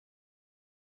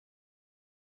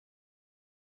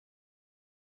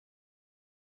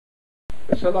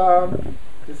Shalom.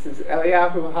 This is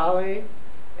Eliyahu Hali,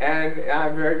 and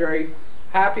I'm very, very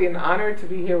happy and honored to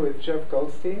be here with Jeff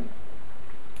Goldstein.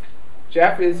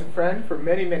 Jeff is a friend for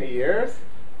many, many years,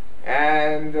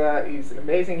 and he's an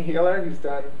amazing healer. He's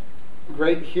done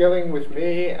great healing with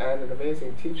me, and an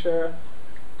amazing teacher,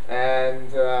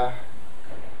 and a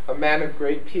man of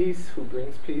great peace who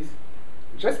brings peace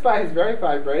just by his very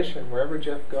vibration wherever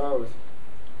Jeff goes.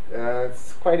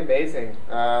 It's quite amazing.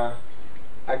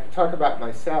 I can talk about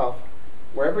myself.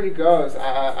 Wherever he goes,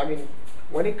 I mean,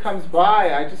 when he comes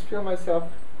by, I just feel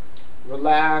myself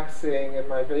relaxing and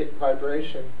my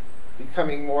vibration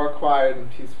becoming more quiet and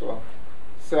peaceful.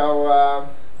 So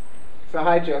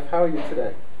hi Jeff, how are you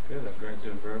today? Good, I'm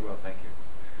doing very well, thank you.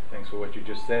 Thanks for what you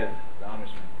just said. It honors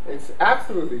me. It's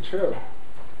absolutely true.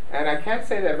 And I can't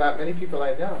say that about many people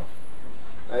I know.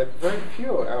 Very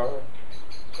few.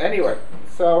 Anyway,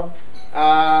 so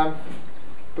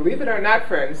believe it or not,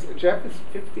 friends, Jeff is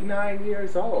 59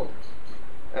 years old.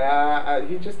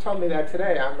 He just told me that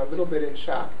today. I'm a little bit in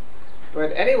shock.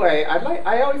 But anyway,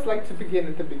 I always like to begin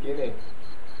at the beginning.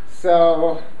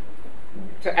 So,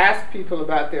 to ask people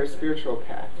about their spiritual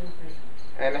path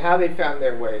and how they found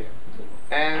their way.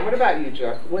 And what about you,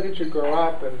 Jeff? Where did you grow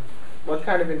up, and what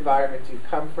kind of environment do you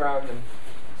come from, and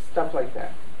stuff like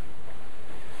that?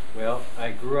 Well,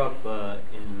 I grew up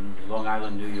in Long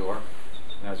Island, New York,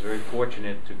 and I was very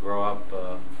fortunate to grow up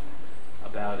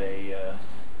about a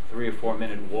 3 or 4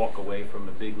 minute walk away from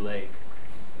a big lake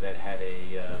that had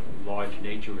a large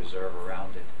nature reserve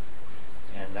around it.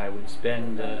 And I would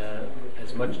spend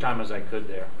as much time as I could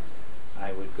there.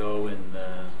 I would go in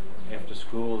after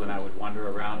school, and I would wander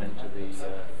around into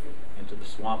the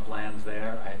swamplands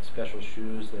there. I had special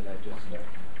shoes that I just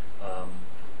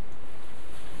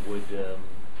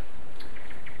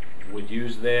would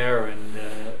use there, and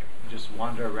just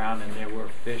wander around, and there were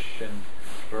fish and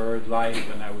bird life,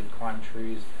 and I would climb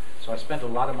trees. So I spent a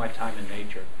lot of my time in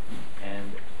nature,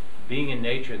 and being in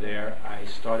nature there, I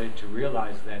started to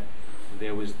realize that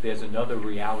there's another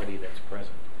reality that's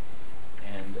present,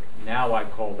 and now I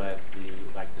call that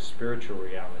the spiritual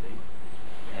reality.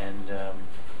 And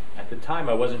at the time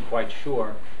I wasn't quite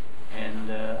sure,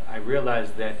 and I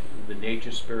realized that the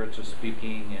nature spirits are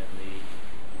speaking, and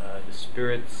the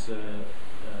spirits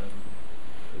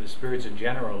in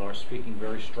general are speaking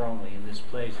very strongly in this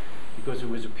place because it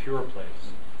was a pure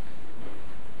place.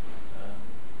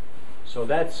 So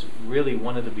that's really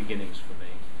one of the beginnings for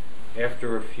me.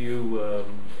 After a few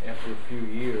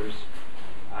years,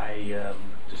 I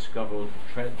discovered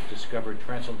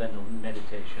transcendental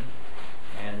meditation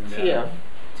and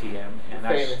TM, and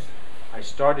I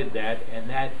started that, and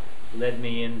that led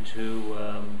me into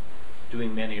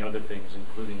doing many other things,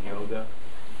 including yoga.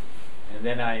 And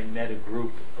then I met a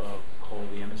group called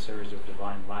the Emmisaries of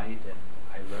Light, and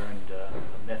I learned a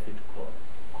method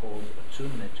called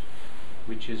attunement,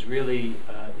 which is really,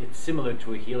 it's similar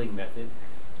to a healing method,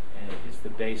 and it's the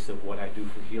base of what I do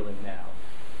for healing now.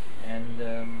 And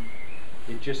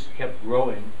it just kept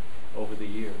growing over the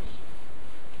years.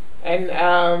 And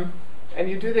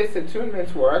you do this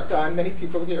attunement work on many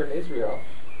people here in Israel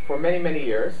for many, many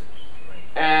years.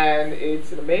 And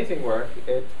it's an amazing work.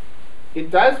 It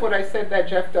does what I said that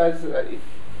Jeff does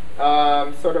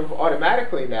sort of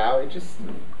automatically now.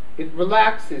 It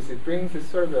relaxes. It brings a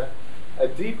sort of a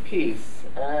deep peace.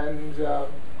 And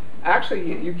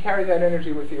actually, you carry that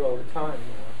energy with you all the time.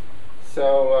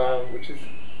 So, which is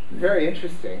very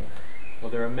interesting.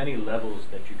 Well, there are many levels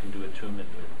that you can do attunement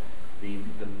with.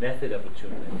 The method of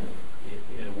attunement,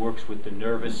 it works with the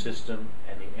nervous system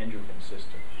and the endocrine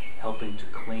system, helping to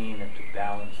clean and to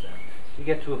balance them. You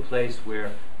get to a place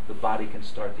where the body can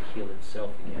start to heal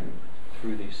itself again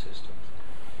through these systems.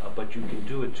 But you can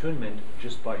do attunement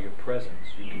just by your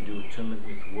presence. You can do attunement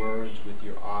with words, with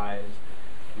your eyes.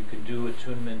 You can do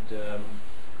attunement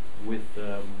with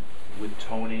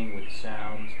toning, with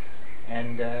sounds.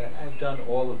 And I've done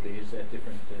all of these at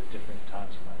different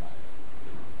times in my life.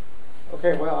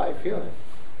 Okay, well, I feel it.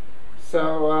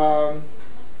 So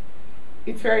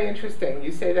it's very interesting.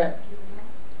 You say that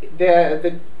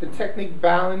the technique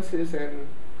balances and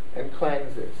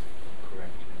cleanses.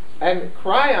 Correct. And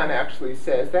Cryon actually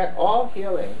says that all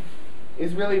healing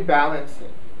is really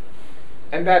balancing.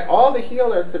 And that all the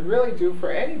healer could really do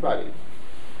for anybody,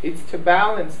 it's to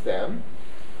balance them.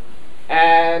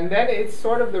 And then it's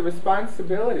sort of the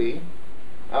responsibility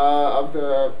of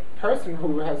the person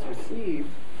who has received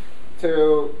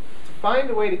to find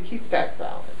a way to keep that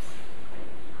balance.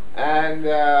 And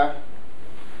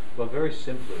well, very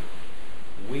simply,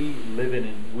 we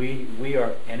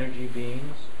are energy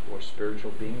beings, or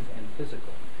spiritual beings, and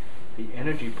physical. The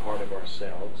energy part of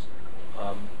ourselves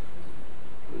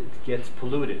it gets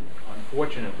polluted.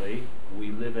 Unfortunately,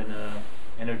 we live in a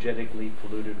energetically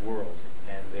polluted world,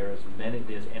 and there's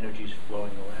energies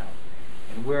flowing around,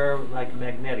 and we're like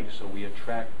magnetic, so we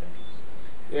attract things.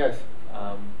 Yes.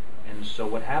 And so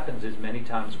what happens is many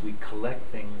times we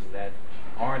collect things that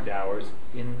aren't ours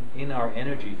in our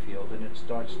energy field, and it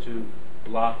starts to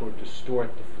block or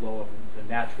distort the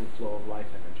natural flow of life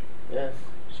energy. Yes.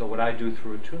 So what I do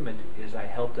through attunement is I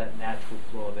help that natural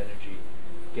flow of energy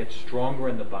get stronger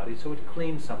in the body, so it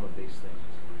cleans some of these things.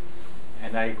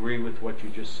 And I agree with what you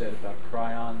just said about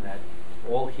Cryon, that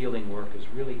all healing work is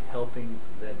really helping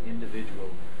that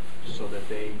individual so that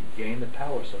they gain the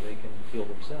power so they can heal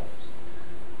themselves.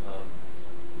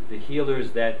 The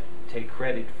healers that take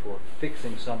credit for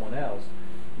fixing someone else,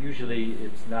 usually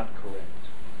it's not correct.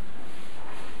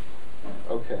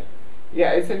 Okay.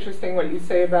 Yeah, it's interesting what you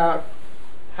say about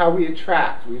how we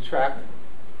attract. We attract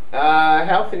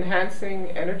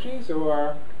health-enhancing energies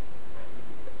or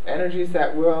energies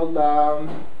that will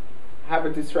have a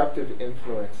disruptive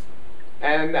influence.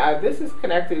 And this is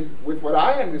connected with what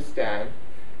I understand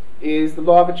is the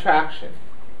law of attraction.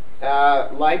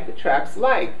 Like attracts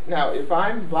like. Now, if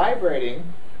I'm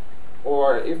vibrating,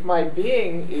 or if my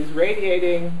being is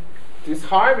radiating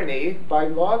disharmony by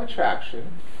law of attraction,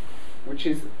 which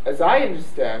is, as I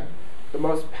understand, the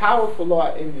most powerful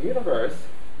law in the universe,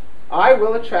 I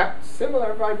will attract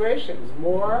similar vibrations,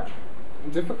 more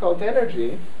difficult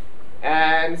energy.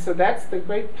 And so that's the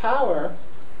great power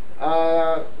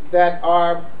that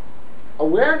our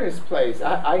awareness plays.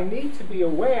 I need to be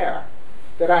aware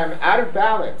that I'm out of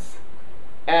balance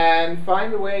and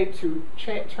find a way to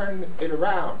turn it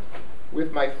around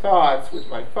with my thoughts, with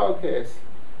my focus,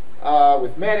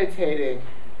 with meditating.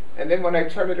 And then when I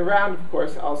turn it around, of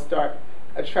course, I'll start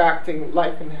attracting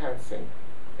life-enhancing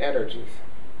energies.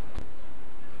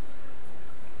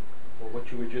 Well,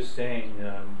 what you were just saying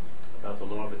about the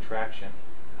law of attraction,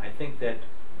 I think that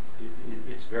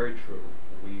it's very true.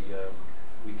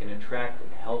 We can attract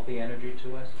healthy energy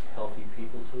to us, healthy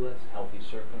people to us, healthy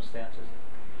circumstances.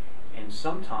 And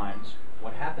sometimes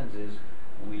what happens is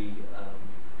we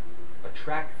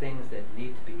attract things that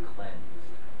need to be cleansed.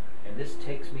 And this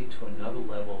takes me to another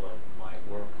level of my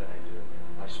work that I do,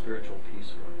 my spiritual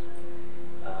peace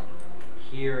work.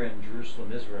 Here in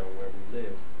Jerusalem, Israel, where we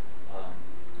live,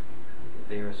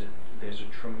 there's a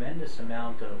tremendous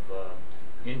amount of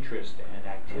interest and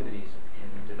activities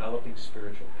in developing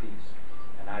spiritual peace.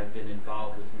 And I've been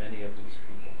involved with many of these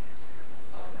people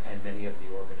and many of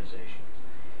the organizations.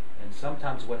 And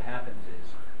sometimes what happens is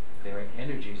there are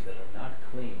energies that are not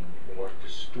clean or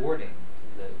distorting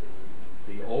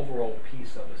the overall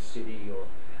peace of a city or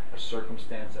a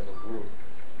circumstance of a group.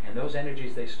 And those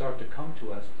energies, they start to come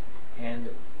to us, and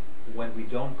when we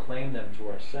don't claim them to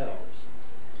ourselves,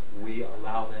 we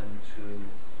allow them to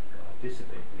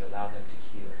dissipate, we allow them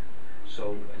to heal.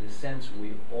 So in a sense,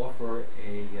 we offer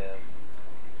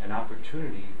an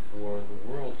opportunity for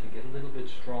the world to get a little bit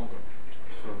stronger,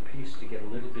 for peace to get a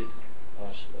little bit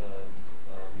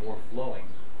more flowing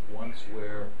once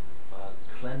we're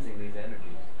cleansing these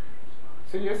energies.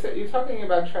 So you're talking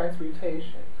about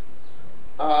transmutation.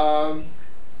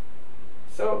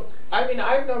 So, I mean,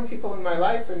 I've known people in my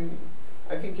life, and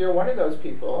I think you're one of those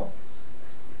people,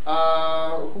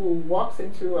 who walks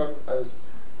into a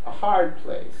hard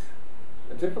place,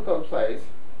 a difficult place,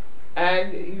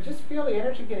 and you just feel the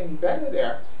energy getting better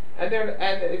there. And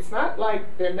it's not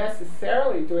like they're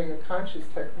necessarily doing a conscious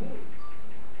technique.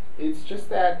 It's just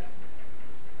that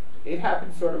it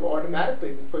happens sort of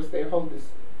automatically because they hold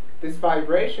this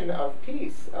vibration of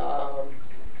peace. Well,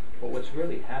 what's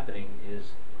really happening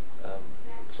is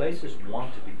places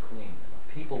want to be clean.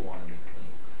 People want to be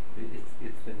clean.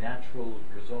 It's the natural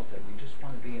result that we just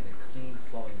want to be in a clean,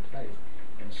 flowing place.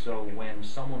 And so when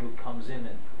someone who comes in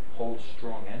and holds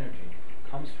strong energy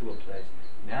comes to a place,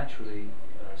 naturally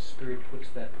Spirit puts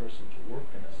that person to work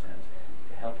in a sense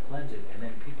to help cleanse it, and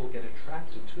then people get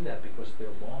attracted to that because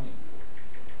they're longing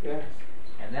for it. Yes.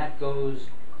 And that goes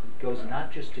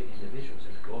not just to individuals,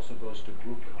 it also goes to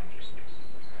group consciousness,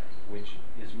 which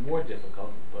is more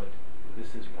difficult, but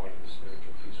this is part of the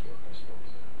spiritual peace work I spoke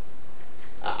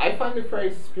about. I find the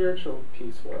phrase spiritual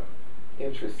peace work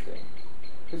interesting,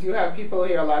 because you have people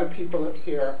here, a lot of people up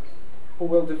here, who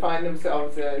will define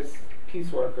themselves as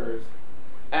peace workers,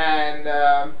 and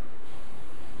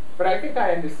but I think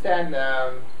I understand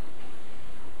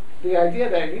the idea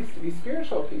that it needs to be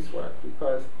spiritual peace work,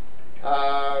 because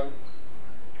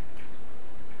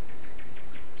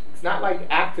it's not like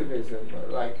activism,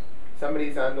 like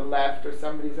somebody's on the left or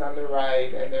somebody's on the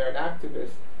right and they're an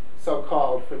activist,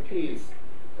 so-called, for peace.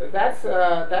 That's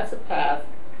a path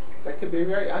that could be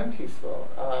very unpeaceful.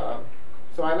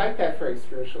 So I like that phrase,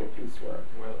 spiritual peace work.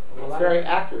 It's very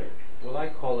accurate. Well, I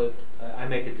call it, I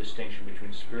make a distinction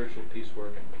between spiritual peace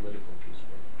work and political peace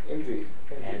work. Indeed.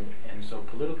 And so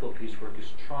political peace work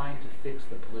is trying to fix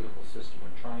the political system, or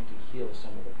trying to heal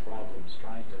some of the problems,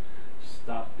 trying to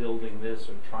stop building this,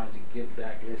 or trying to give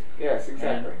back this. Yes,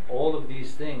 exactly. And all of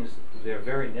these things, they're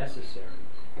very necessary.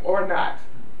 Or not,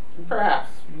 perhaps.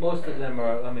 Most of them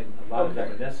are, I mean, a lot of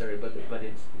them are necessary, but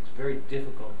it's very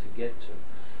difficult to get to.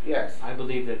 Yes. I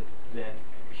believe that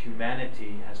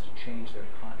humanity has to change their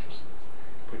consciousness,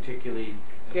 particularly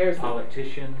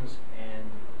politicians and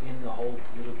in the whole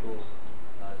political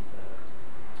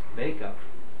makeup.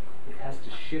 It has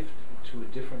to shift to a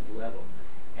different level,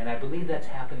 and I believe that's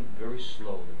happening very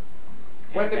slowly.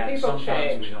 When the people sometimes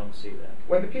change, we don't see that.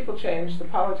 When the people change, the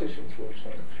politicians will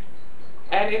change.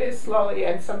 And it is slowly,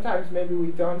 and sometimes maybe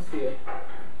we don't see it,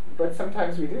 but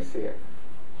sometimes we do see it.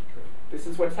 This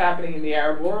is what's happening in the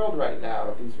Arab world right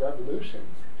now, these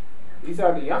revolutions. These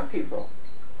are the young people,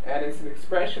 and it's an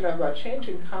expression of a change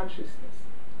in consciousness,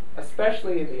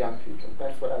 especially in the young people.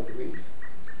 That's what I believe.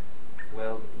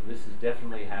 Well, this is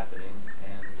definitely happening,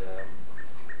 and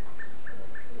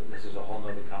this is a whole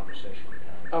other conversation.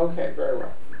 Okay, very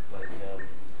well. But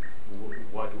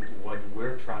what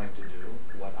we're trying to do,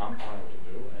 what I'm trying to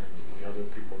do, and the other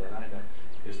people that I know,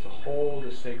 is to hold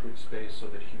a sacred space so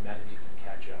that humanity can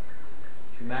catch up.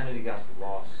 Humanity got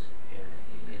lost in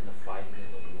the fighting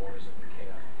and the wars and the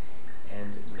chaos.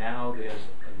 And now there's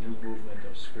a new movement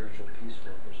of spiritual peace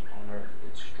workers on earth.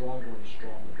 It's stronger and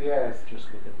stronger. Yes.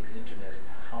 Just look at the internet and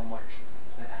how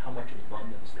much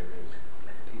abundance there is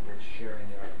of people sharing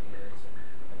their ideas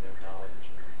and their knowledge.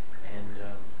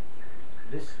 And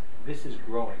this is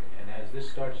growing. And as this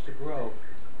starts to grow,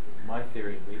 my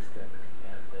theory at least, and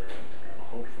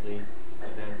hopefully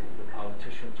then the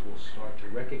politicians will start to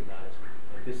recognize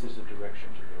that this is the direction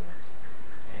to go in.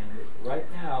 And right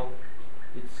now,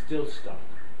 it's still stuck,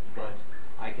 but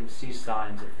I can see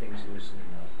signs of things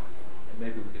loosening up. And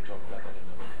maybe we could talk about that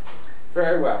another time.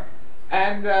 Very well.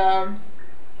 And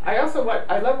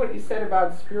I love what you said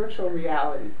about spiritual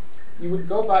reality. You would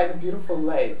go by the beautiful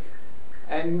lake,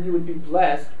 and you would be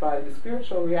blessed by the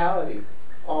spiritual reality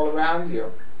all around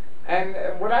you. And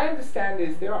what I understand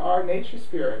is there are nature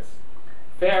spirits,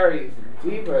 fairies,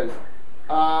 and divas,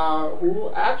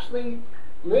 who actually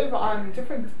live on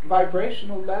different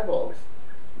vibrational levels,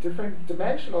 different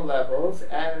dimensional levels,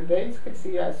 and they can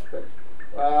see us, but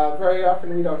very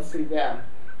often we don't see them.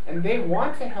 And they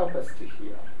want to help us to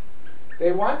heal.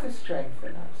 They want to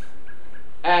strengthen us.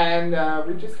 And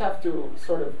we just have to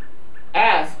sort of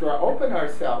ask or open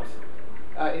ourselves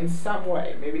in some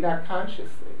way, maybe not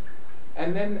consciously.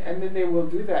 And then they will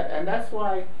do that. And that's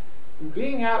why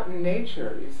being out in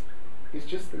nature is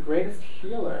just the greatest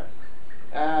healer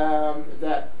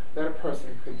that a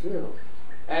person could do.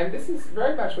 And this is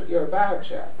very much what you're about,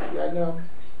 Jeff. I know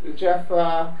Jeff,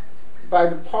 by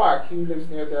the park, he lives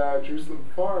near the Jerusalem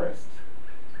forest.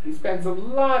 He spends a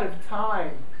lot of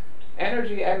time,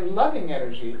 energy, and loving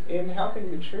energy in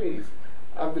helping the trees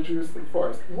of the Jerusalem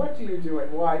forest. What do you do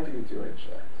and why do you do it,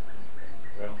 Jeff?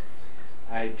 Well,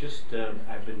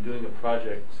 I've been doing a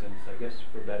project since, I guess,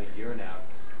 for about a year now,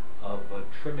 of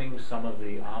trimming some of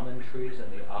the almond trees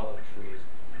and the olive trees.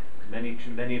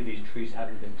 Many of these trees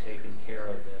haven't been taken care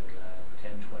of in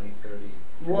 10, 20, 30,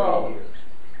 40 years.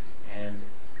 And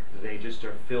they just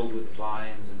are filled with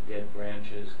vines and dead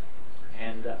branches.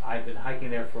 And I've been hiking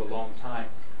there for a long time.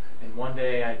 And one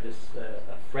day a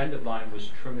friend of mine was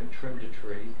trimmed a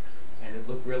tree, and it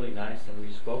looked really nice, and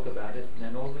we spoke about it. And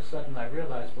then all of a sudden I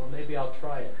realized, well, maybe I'll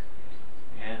try it.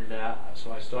 And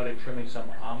so I started trimming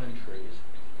some almond trees,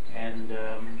 and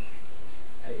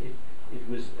it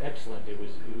was excellent.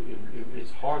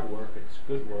 It's hard work. It's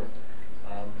good work.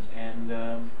 And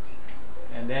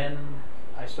then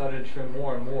I started to trim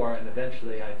more and more, and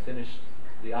eventually I finished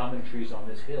the almond trees on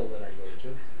this hill that I go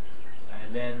to.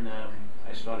 And then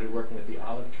I started working with the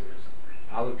olive trees.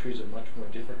 Olive trees are much more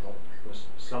difficult because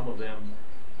some of them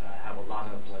have a lot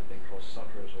of what they call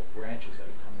suckers or branches that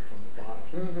are coming from the bottom.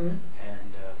 Mm-hmm.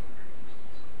 And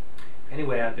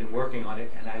anyway, I've been working on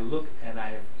it, and I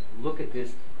look at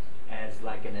this as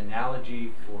like an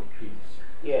analogy for peace.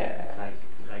 Yeah.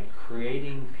 Like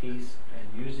creating peace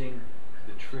and using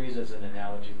the trees as an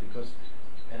analogy, because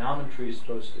an almond tree is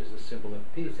a symbol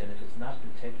of peace, and if it's not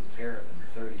been taken care of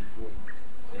in 30, 40,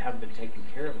 they haven't been taken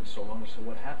care of in so long. So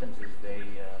what happens is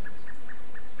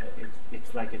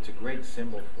it's a great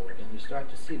symbol for it, and you start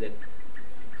to see that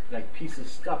like peace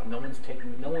is stuck. No one's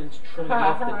trimming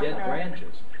off the dead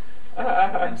branches.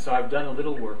 And so I've done a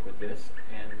little work with this,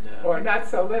 and or not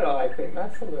so little, I think,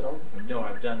 not so little. No,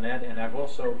 I've done that, and I've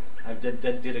also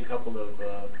did a couple of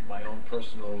my own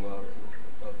personal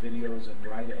videos and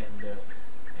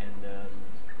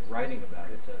writing about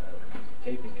it,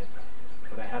 taping it,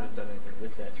 but I haven't done anything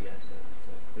with that yet. It's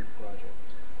a big project.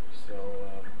 So,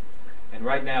 and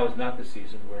right now is not the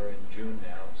season. We're in June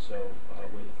now, so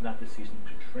it's not the season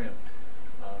to trim.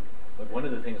 But one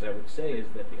of the things I would say is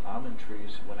that the almond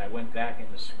trees, when I went back in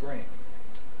the spring,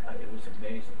 it was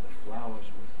amazing. The flowers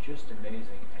were just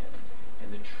amazing,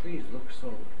 and the trees look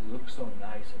so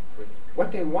nice and pretty.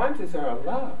 What they want is our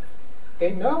love.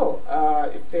 They know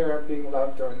if they're being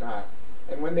loved or not.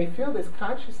 And when they feel this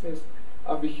consciousness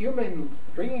of a human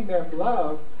bringing them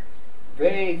love,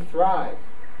 they thrive.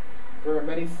 There are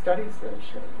many studies that have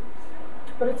shown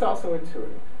this. But it's also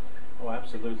intuitive. Oh,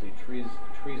 absolutely. Trees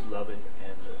love it,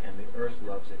 and the earth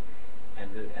loves it.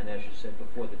 And as you said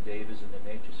before, the devas and the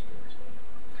nature spirits love it.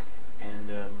 And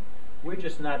we're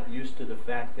just not used to the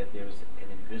fact that there's an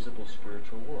invisible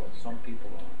spiritual world. Some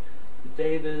people are. The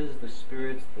devas, the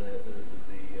spirits, the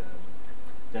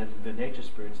nature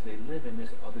spirits, they live in this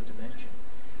other dimension.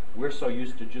 We're so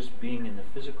used to just being in the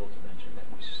physical dimension that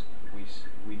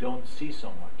we don't see so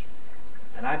much.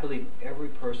 And I believe every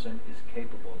person is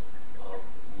capable of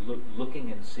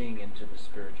looking and seeing into the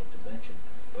spiritual dimension,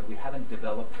 but we haven't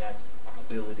developed that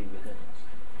ability within us.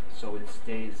 So it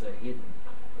stays hidden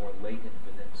or latent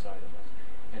within inside of us.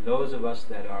 And those of us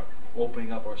that are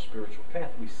opening up our spiritual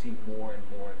path, we see more and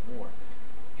more and more.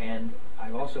 And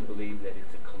I also believe that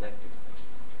it's a collective thing.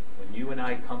 When you and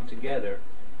I come together,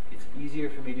 it's easier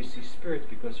for me to see spirits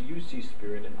because you see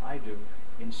spirit and I do,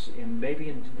 in maybe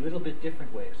in a little bit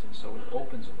different ways, and so it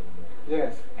opens a little more.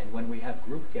 Yes. And when we have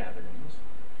group gatherings,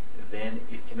 then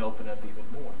it can open up even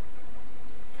more.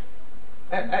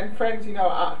 And friends,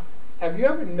 have you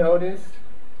ever noticed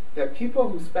that people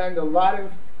who spend a lot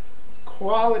of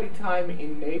quality time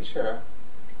in nature,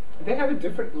 they have a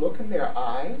different look in their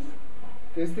eyes?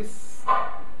 There's a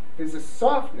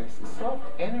softness, a soft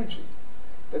energy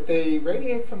that they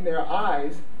radiate from their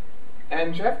eyes,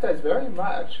 and Jeff does very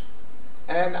much.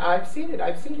 And I've seen it.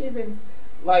 I've seen even,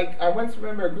 like, I once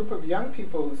remember a group of young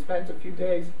people who spent a few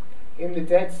days in the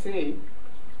Dead Sea,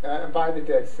 by the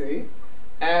Dead Sea,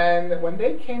 and when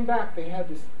they came back, they had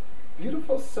this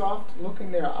beautiful, soft look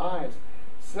in their eyes.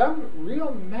 Some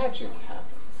real magic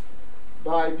happens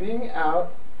by being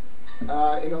out in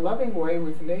a loving way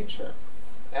with nature,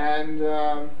 and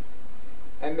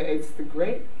it's the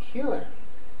great healer,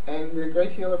 and the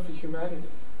great healer for humanity.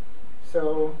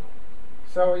 So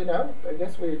I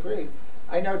guess we agree.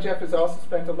 I know Jeff has also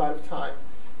spent a lot of time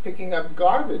picking up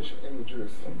garbage in the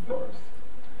Jerusalem forest,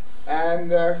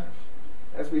 and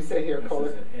as we say here, this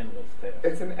is an endless task.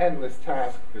 It's an endless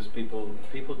task. Because people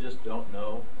just don't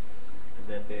know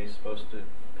that they're supposed to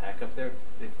pack up if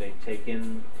they take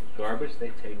in garbage,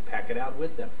 they pack it out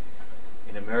with them.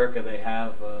 In America, they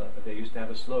used to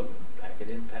have a slogan: pack it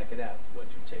in, pack it out. What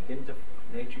you take into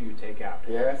nature, you take out.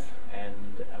 Yes.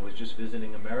 And I was just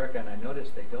visiting America, and I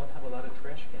noticed they don't have a lot of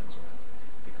trash cans around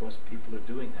because people are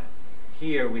doing that.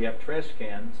 Here we have trash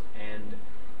cans, and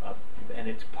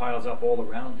it piles up all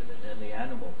around it. And then the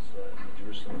animals in the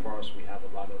Jerusalem forest, we have a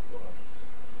lot of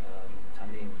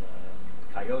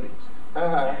coyotes,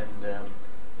 and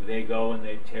they go and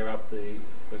they tear up the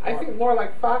I think more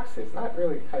like foxes, not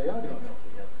really coyotes. No,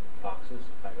 we have foxes,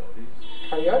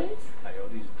 Coyotes?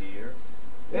 coyotes, deer.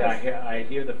 Yes. Yeah, I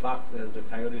hear the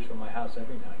coyotes from my house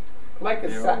every night. Like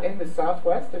in the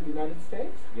southwest of the United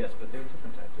States? Yes, but they're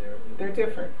different types. They're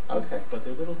different. Okay. But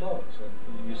they're little dogs, and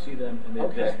you see them, and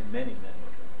there's many of them.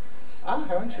 Ah,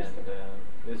 how interesting. And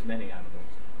there's many animals.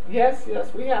 Yes,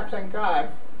 we have, thank God,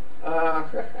 our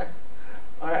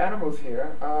animals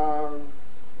here.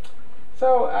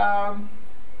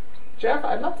 Jeff,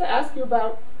 I'd love to ask you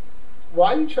about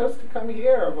why you chose to come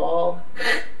here of all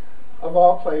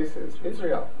places,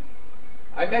 Israel.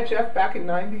 I met Jeff back in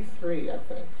 '93, I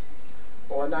think,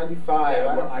 or '95.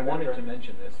 Yeah, I wanted to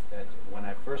mention this, that when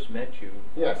I first met you,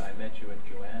 yes. I met you at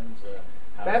Joanne's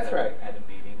house. That's right. At a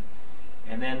meeting.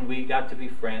 And then we got to be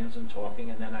friends and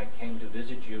talking, and then I came to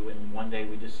visit you, and one day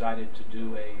we decided to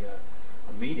do a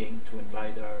meeting to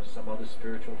invite some other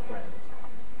spiritual friends.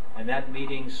 And that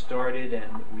meeting started,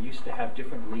 and we used to have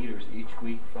different leaders each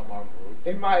week from our group.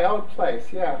 In my old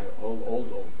place, yeah. Your old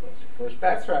place. First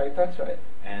that's place. Right.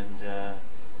 And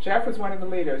Jeff was one of the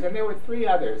leaders, and there were 3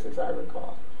 others, as I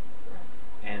recall.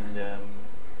 And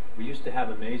we used to have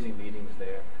amazing meetings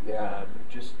there. Yeah.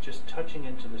 Just touching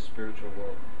into the spiritual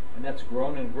world, and that's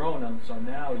grown and grown. And so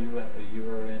now you're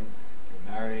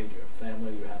married, you're a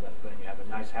family, you have a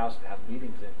nice house to have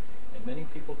meetings in, and many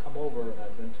people come over, and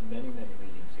I've been to many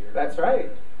meetings here. That's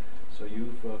right. So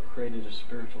you've created a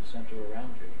spiritual center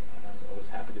around you, and I was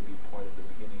happy to be part of the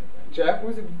beginning of that. Jeff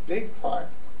was a big part,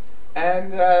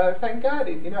 and thank God,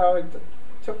 it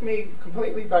took me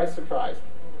completely by surprise.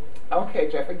 Okay,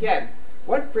 Jeff, again,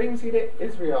 what brings you to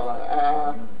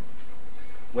Israel?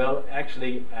 Well,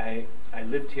 actually, I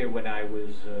lived here when I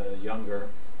was younger,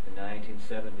 in the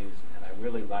 1970s, and I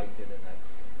really liked it,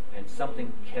 and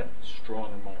something kept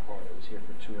strong in my heart. I was here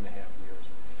for 2.5 years,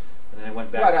 and then I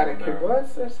went back What, to out of America.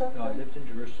 kibbutz or something? No, I lived in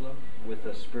Jerusalem with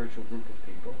a spiritual group of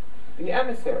people. The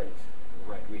emissaries.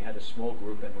 Right, we had a small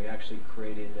group, and we actually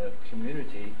created a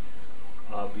community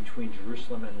between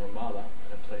Jerusalem and Ramallah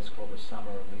at a place called the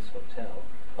Summer Lease Hotel.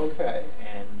 Okay.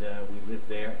 And we lived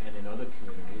there and in other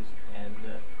communities, and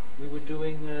we were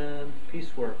doing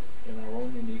peace work in our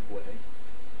own unique way,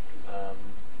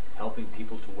 helping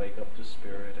people to wake up to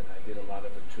spirit, and I did a lot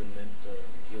of attunement,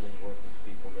 healing work with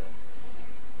people then.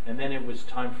 And then it was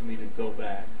time for me to go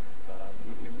back.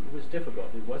 It was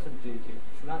difficult.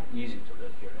 It's not easy to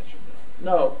live here, as you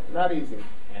know. No, not easy.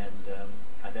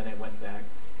 And then I went back.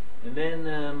 And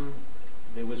then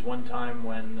there was one time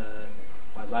when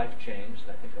my life changed.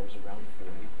 I think I was around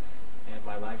 40, and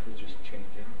my life was just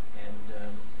changing.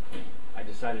 And I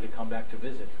decided to come back to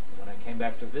visit. When I came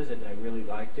back to visit, I really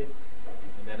liked it.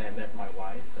 And then I met my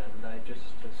wife, and I just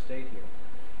stayed here.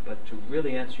 But to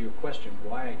really answer your question,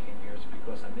 why I came here is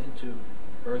because I'm into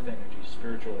earth energy,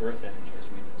 spiritual earth energy, as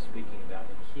we've been speaking about,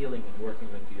 and healing and working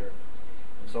with the earth.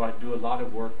 And so I do a lot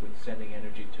of work with sending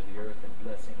energy to the earth and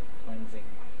blessing and cleansing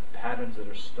patterns that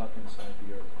are stuck inside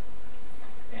the earth.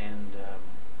 And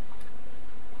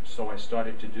so I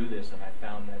started to do this, and I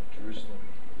found that Jerusalem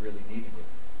really needed it.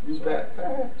 You bet.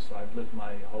 So I've lived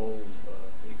my whole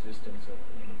existence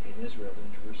in Israel,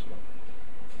 in Jerusalem.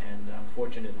 And I'm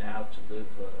fortunate now to live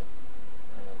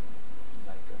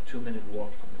like a 2-minute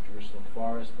walk from the Jerusalem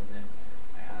forest, and then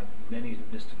I have many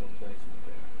mystical places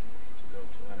there to go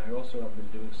to. And I also have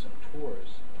been doing some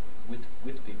tours with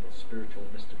people, spiritual,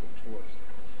 mystical tours.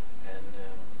 And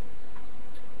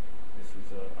this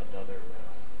is another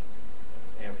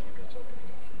avenue that's opening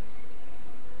up for me.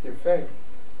 Your faith,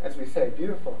 as we say,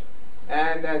 beautiful.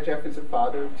 And Jeff is a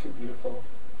father of 2 beautiful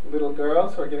little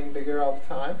girls who are getting bigger all the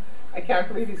time. I can't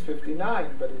believe he's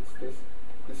 59, but it's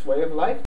this way of life.